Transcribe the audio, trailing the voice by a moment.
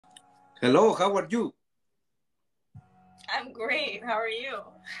Hello, how are you? I'm great. How are you?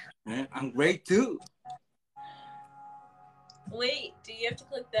 I'm great too. Wait, do you have to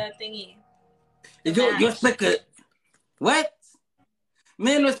click the thingy? The You match. speak what?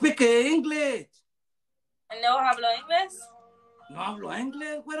 Man, no speak English. ¿No hablo inglés? No hablo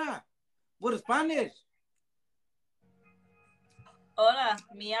inglés, güera. Por Spanish. Hola,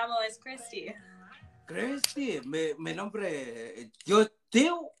 mi amo es Christy. Christy, mi nombre, yo,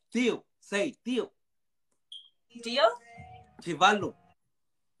 tío, say, tío. Tío? Chivalo.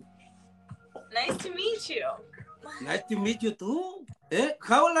 Nice to meet you. Nice to meet you too.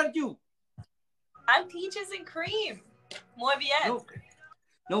 How old are you? I'm Peaches and Cream. Muy bien.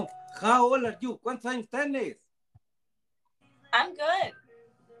 No, how old are you? ¿Cuántos años tienes? I'm good.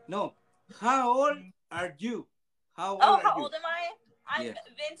 No, how old are you? How old Oh, are how you? old am I? I'm Yeah.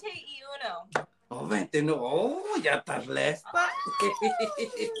 21. Oh, 21. Oh, ya estás lista.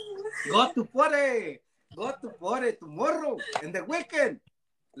 Go to party. Go to party tomorrow in the weekend.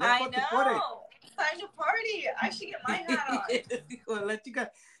 Let's I go to party. know. Time to party. I should get my hat on. Hijo de la chica.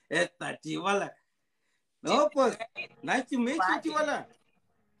 Esta chivala. No, pues, Right? nice to meet you, Latin. chivala.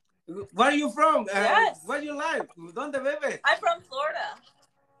 Where are you from? Yes. Where you live? ¿Dónde bebes? I'm from Florida.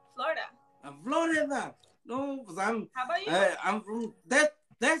 Florida. I'm Florida. No, pues How about you? I'm from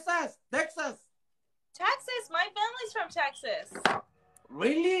Texas. Texas. My family's from Texas.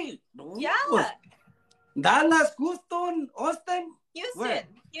 Really? No, Yeah. pues, Dallas, Houston, Austin. Houston. Where?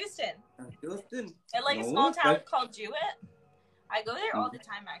 Houston. Houston. In like a small town called Jewett. I go there all the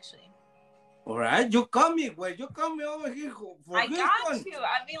time, actually. All right, you coming? Well, you coming over here for I Houston? got you.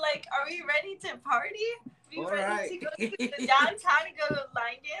 I'd be like, are we ready to party? All ready right. to go to the downtown and go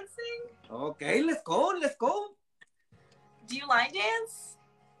line dancing? Okay, let's go. Do you line dance?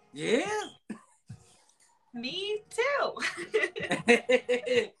 Yeah. Me too.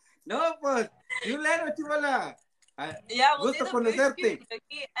 No, pues, see you later, chivala. Yeah, we'll Gusto do the conocerte.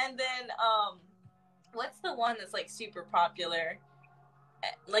 boogie, and then what's the one that's like super popular?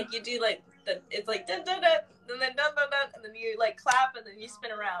 Like you do like it's like dun dun dun, and then dun dun dun, and then you like clap and then you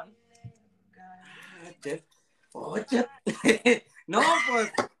spin around. Oye. No, pues,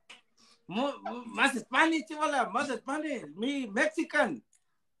 más Spanish, chivala, más Spanish. Me, Mexican.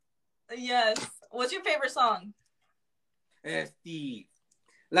 Yes. What's your favorite song?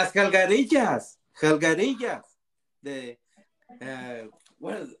 Las jalgarillas. De,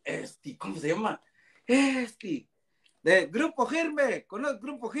 ¿cómo se llama? De Grupo Girme, ¿conoces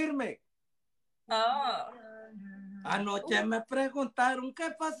Grupo Girme? Oh. Anoche me preguntaron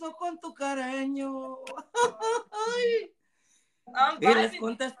qué pasó con tu cariño. Y les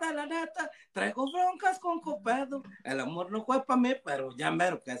contesta la neta, traigo broncas con Copedo. El amor no fue para mí, pero ya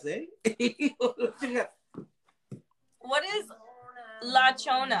mero que sé. What is La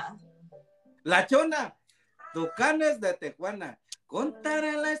Chona? La Chona, Tucanes de Tijuana.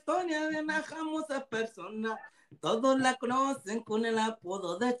 Contaré la historia de una famosa persona. Todos la conocen con el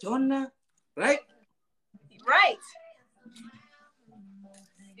apodo de Chona. Right? Right.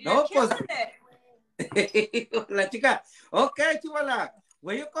 You're killing it. La chica. Okay, chivala.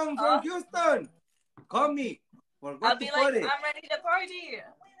 When you come from Houston, call me. I'll be like, I'm ready to party.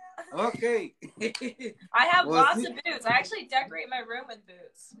 Okay. I have lots of boots. I actually decorate my room with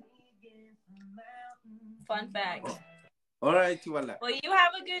boots. Fun fact. All right, chivala. Well, you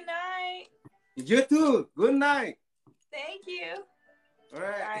have a good night. You too. Good night. Thank you. All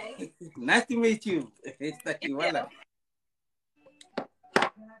right. Bye. Nice to meet you. Esta chivala.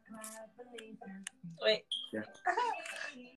 Wait. Yeah.